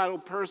suicidal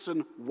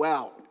person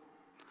well.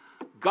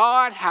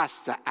 God has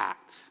to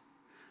act,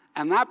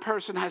 and that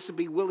person has to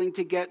be willing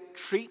to get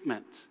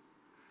treatment.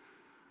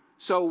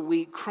 So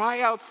we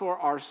cry out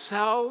for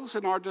ourselves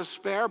in our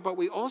despair, but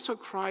we also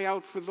cry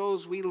out for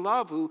those we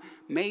love who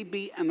may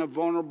be in a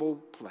vulnerable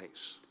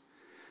place.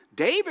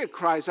 David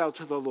cries out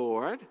to the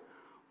Lord,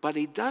 but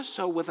he does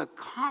so with a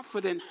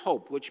confident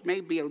hope, which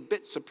may be a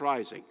bit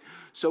surprising.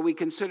 So we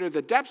consider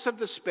the depths of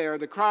despair,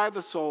 the cry of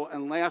the soul,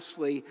 and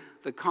lastly,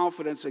 the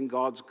confidence in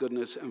God's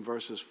goodness in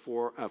verses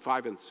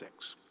 5 and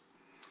 6.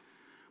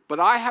 But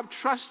I have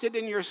trusted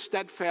in your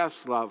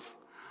steadfast love.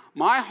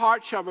 My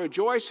heart shall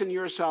rejoice in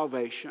your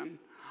salvation.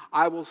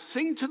 I will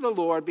sing to the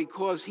Lord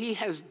because he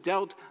has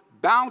dealt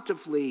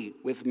bountifully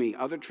with me.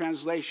 Other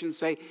translations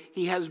say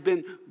he has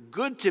been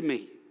good to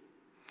me.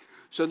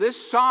 So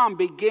this psalm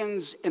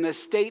begins in a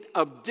state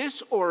of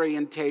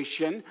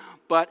disorientation,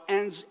 but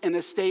ends in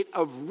a state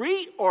of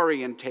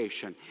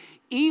reorientation,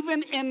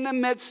 even in the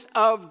midst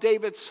of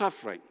David's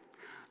suffering.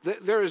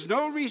 There is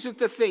no reason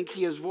to think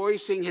he is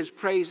voicing his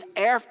praise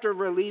after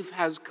relief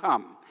has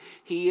come.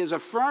 He is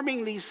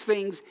affirming these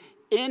things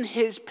in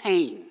his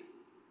pain.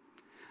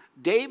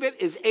 David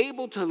is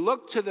able to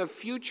look to the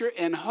future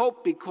in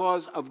hope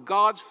because of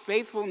God's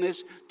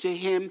faithfulness to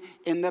him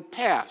in the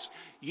past.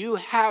 You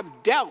have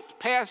dealt,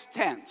 past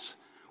tense,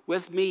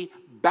 with me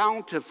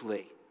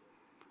bountifully.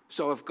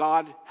 So if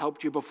God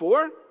helped you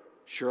before,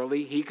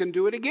 surely he can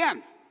do it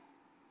again.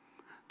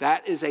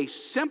 That is a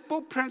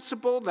simple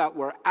principle that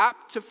we're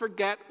apt to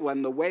forget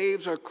when the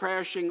waves are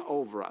crashing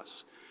over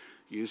us.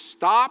 You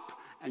stop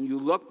and you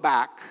look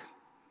back.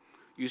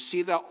 You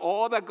see that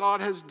all that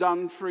God has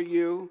done for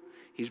you,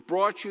 he's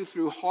brought you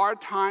through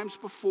hard times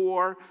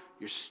before.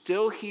 You're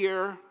still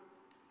here.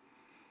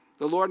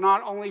 The Lord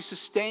not only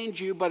sustained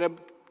you, but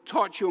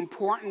taught you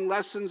important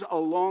lessons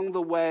along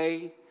the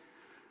way.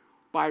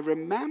 By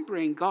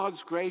remembering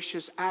God's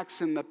gracious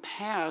acts in the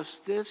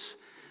past, this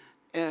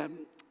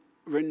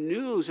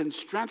renews and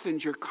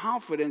strengthens your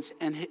confidence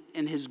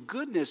in his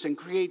goodness and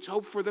creates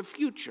hope for the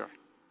future.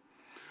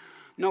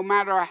 No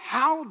matter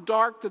how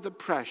dark the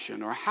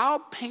depression or how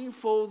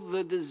painful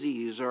the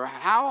disease or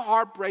how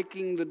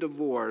heartbreaking the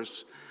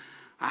divorce,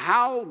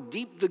 how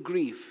deep the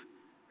grief,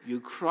 you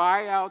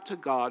cry out to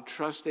God,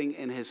 trusting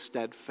in his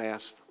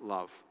steadfast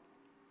love.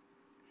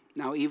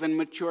 Now, even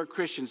mature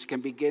Christians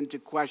can begin to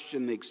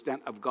question the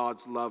extent of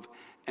God's love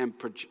and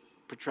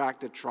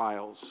protracted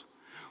trials.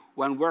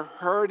 When we're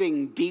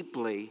hurting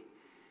deeply,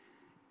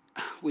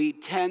 we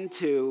tend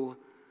to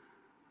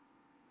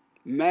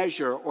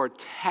measure or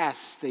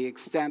test the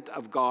extent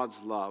of God's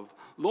love.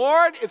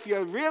 Lord, if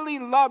you really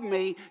love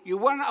me, you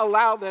wouldn't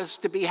allow this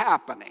to be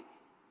happening.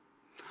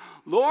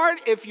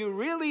 Lord, if you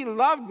really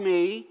loved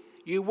me,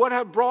 you would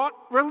have brought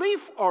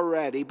relief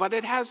already, but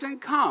it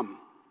hasn't come.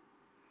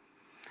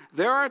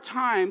 There are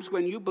times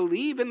when you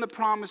believe in the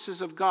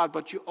promises of God,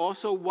 but you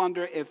also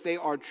wonder if they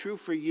are true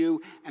for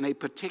you in a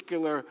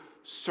particular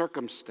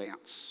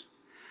circumstance.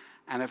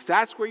 And if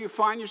that's where you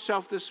find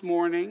yourself this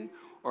morning,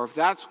 or if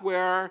that's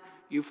where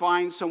you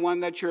find someone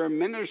that you're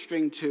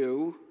ministering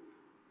to,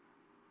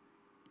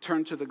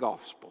 turn to the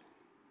gospel.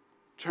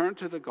 Turn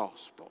to the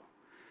gospel.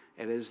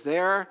 It is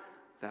there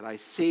that I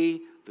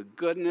see the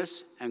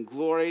goodness and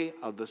glory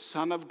of the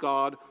Son of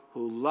God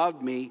who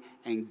loved me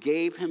and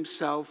gave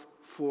himself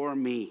for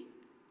me.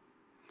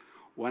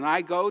 When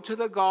I go to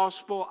the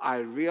gospel, I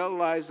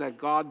realize that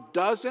God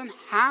doesn't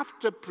have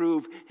to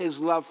prove his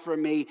love for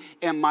me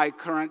in my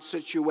current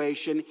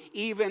situation,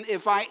 even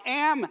if I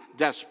am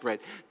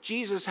desperate.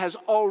 Jesus has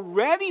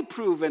already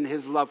proven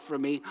his love for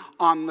me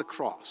on the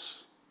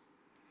cross.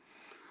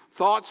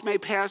 Thoughts may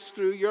pass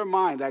through your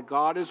mind that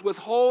God is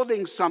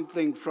withholding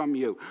something from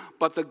you,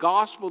 but the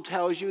gospel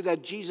tells you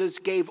that Jesus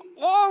gave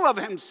all of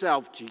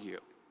himself to you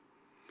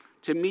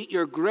to meet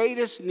your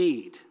greatest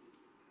need.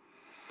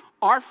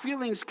 Our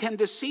feelings can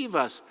deceive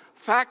us.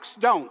 Facts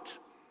don't.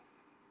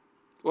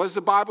 What does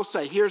the Bible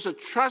say? Here's a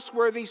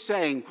trustworthy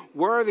saying,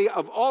 worthy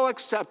of all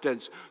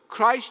acceptance.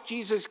 Christ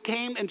Jesus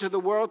came into the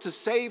world to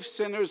save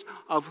sinners,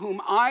 of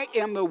whom I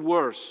am the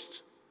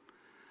worst.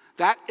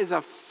 That is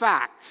a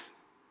fact.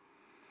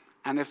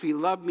 And if he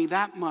loved me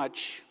that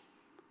much,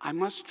 I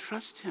must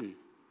trust him.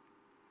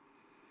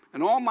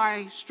 In all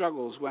my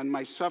struggles, when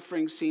my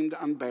suffering seemed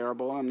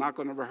unbearable, I'm not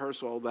going to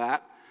rehearse all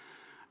that,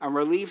 and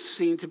relief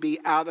seemed to be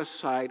out of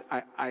sight,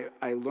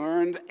 I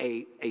learned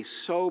a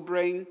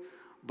sobering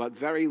but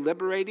very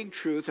liberating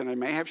truth, and I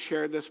may have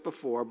shared this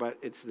before, but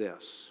it's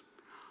this.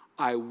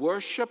 I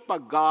worship a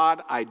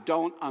God I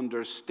don't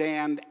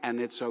understand,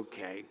 and it's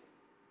okay.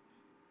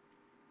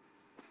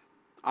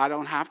 I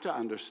don't have to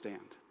understand.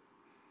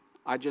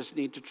 I just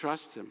need to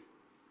trust him.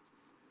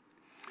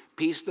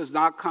 Peace does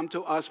not come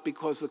to us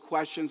because the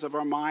questions of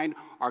our mind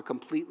are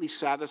completely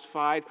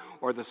satisfied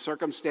or the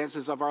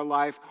circumstances of our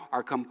life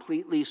are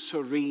completely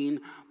serene,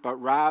 but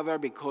rather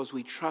because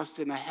we trust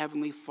in a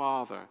heavenly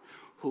Father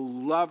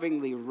who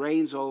lovingly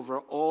reigns over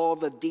all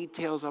the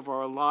details of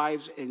our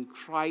lives in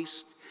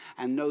Christ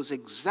and knows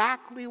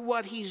exactly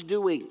what he's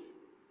doing.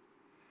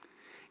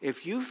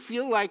 If you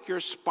feel like you're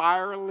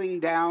spiraling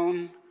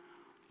down,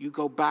 you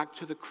go back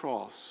to the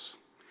cross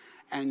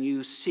and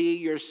you see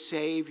your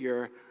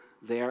Savior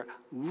there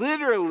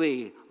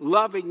literally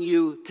loving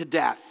you to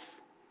death.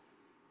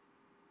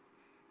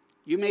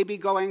 You may be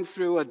going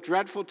through a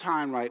dreadful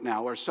time right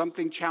now, or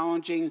something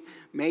challenging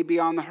may be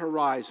on the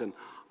horizon.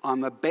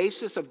 On the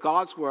basis of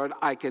God's word,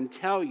 I can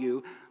tell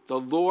you the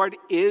Lord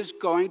is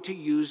going to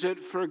use it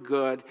for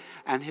good,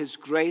 and his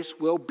grace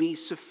will be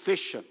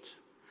sufficient.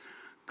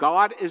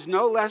 God is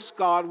no less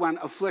God when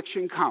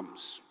affliction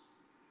comes.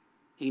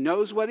 He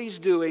knows what he's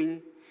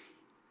doing,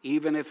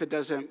 even if it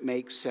doesn't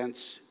make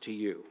sense to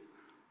you.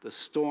 The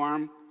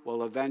storm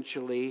will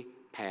eventually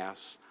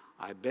pass.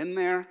 I've been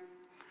there.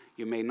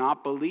 You may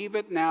not believe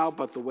it now,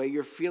 but the way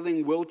you're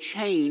feeling will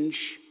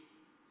change.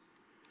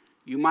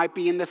 You might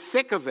be in the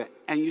thick of it,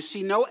 and you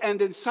see no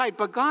end in sight,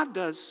 but God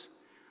does.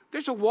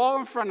 There's a wall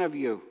in front of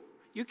you.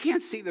 You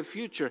can't see the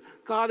future.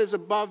 God is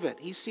above it.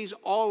 He sees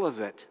all of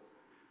it.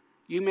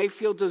 You may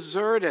feel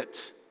deserted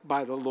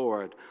by the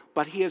Lord,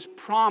 but he has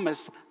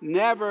promised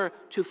never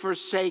to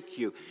forsake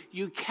you.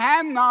 You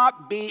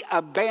cannot be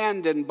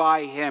abandoned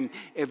by him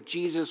if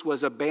Jesus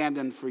was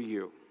abandoned for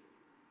you.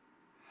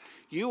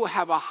 You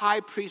have a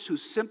high priest who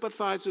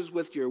sympathizes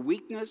with your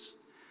weakness,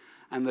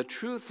 and the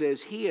truth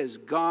is he has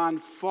gone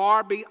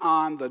far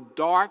beyond the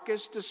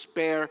darkest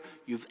despair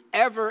you've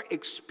ever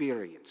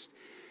experienced.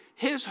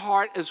 His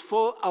heart is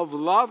full of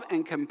love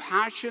and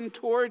compassion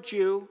towards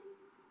you.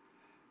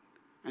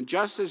 And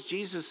just as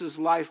Jesus'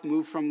 life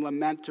moved from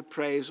lament to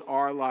praise,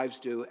 our lives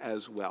do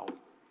as well.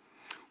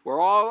 We're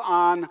all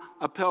on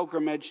a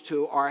pilgrimage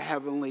to our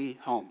heavenly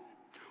home.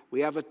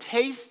 We have a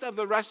taste of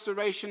the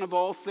restoration of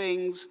all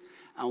things,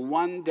 and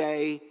one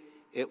day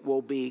it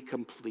will be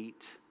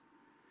complete.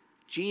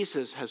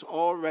 Jesus has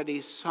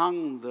already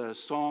sung the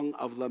song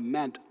of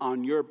lament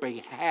on your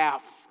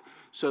behalf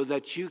so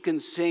that you can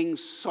sing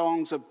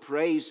songs of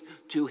praise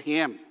to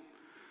him.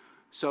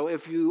 So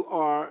if you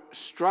are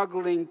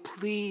struggling,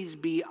 please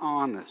be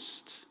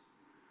honest.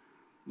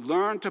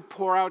 Learn to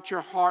pour out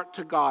your heart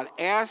to God.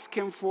 Ask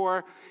him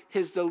for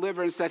his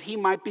deliverance that he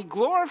might be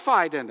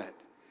glorified in it,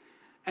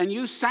 and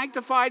you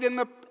sanctified in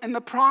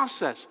the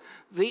process.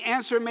 The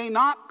answer may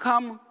not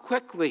come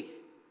quickly,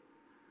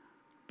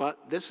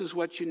 but this is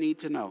what you need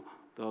to know.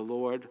 The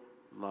Lord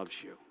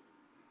loves you,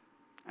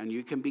 and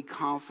you can be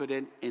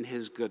confident in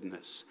his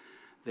goodness.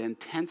 The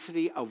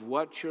intensity of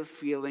what you're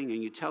feeling,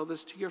 and you tell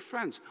this to your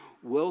friends,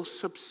 will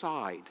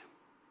subside.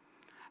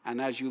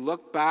 And as you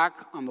look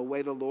back on the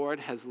way the Lord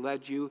has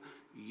led you,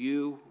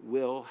 you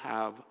will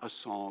have a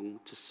song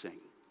to sing.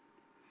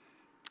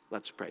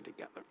 Let's pray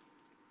together.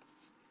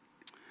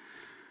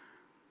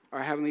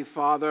 Our Heavenly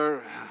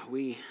Father,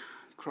 we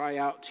cry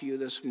out to you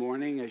this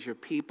morning as your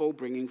people,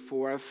 bringing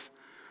forth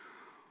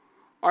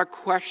our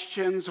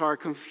questions, our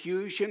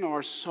confusion,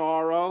 our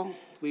sorrow.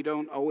 We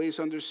don't always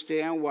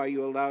understand why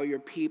you allow your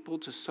people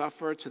to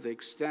suffer to the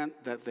extent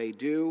that they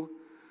do,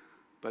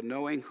 but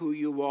knowing who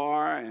you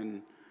are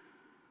and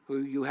who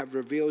you have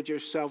revealed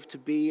yourself to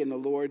be in the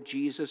Lord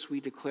Jesus, we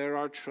declare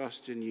our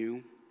trust in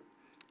you.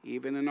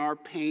 Even in our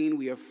pain,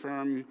 we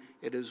affirm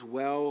it is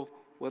well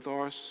with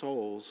our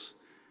souls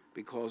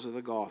because of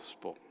the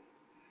gospel.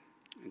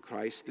 In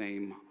Christ's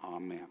name,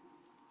 amen.